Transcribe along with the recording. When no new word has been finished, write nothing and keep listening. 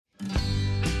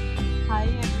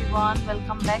everyone,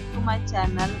 welcome back to my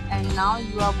channel, and now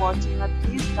you are watching a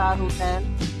 3-star hotel.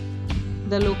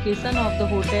 The location of the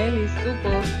hotel is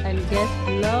superb and guests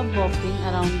love walking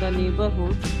around the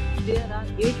neighborhood. There are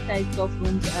 8 types of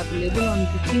rooms available on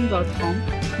booking.com.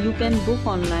 You can book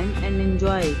online and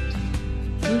enjoy it.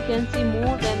 You can see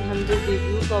more than 100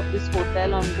 reviews of this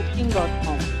hotel on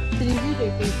booking.com. The review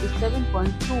rating is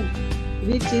 7.2,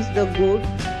 which is the good.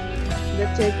 The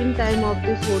check-in time of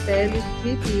this hotel is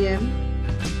 3 p.m.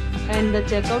 and the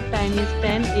check-out time is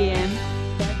 10 a.m.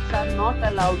 Pets are not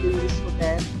allowed in this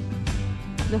hotel.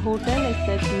 The hotel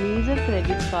accepts major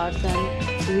credit cards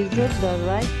and reserves the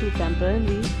right to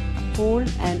temporarily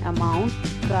hold an amount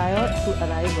prior to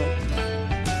arrival.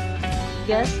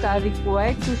 Guests are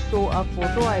required to show a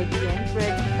photo ID and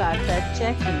credit cards at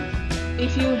check-in.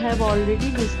 If you have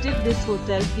already visited this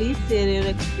hotel, please share your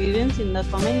experience in the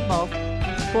comment box.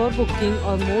 For booking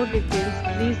or more details,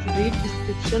 please read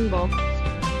description box.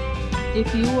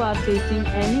 If you are facing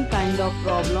any kind of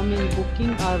problem in booking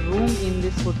a room in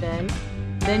this hotel,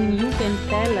 then you can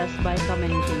tell us by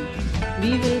commenting.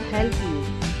 We will help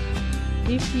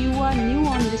you. If you are new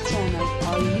on this channel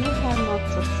or you have not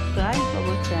subscribed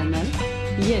our channel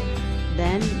yet,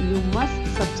 then you must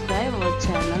subscribe our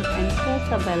channel and press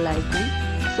the bell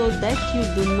icon so that you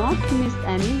do not miss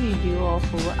any video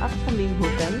of our upcoming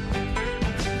hotel.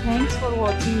 Thanks for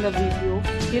watching the video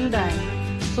till the end.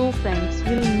 So friends,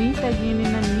 we'll meet again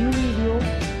in a new video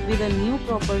with a new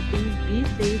property. Be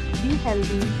safe, be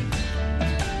healthy.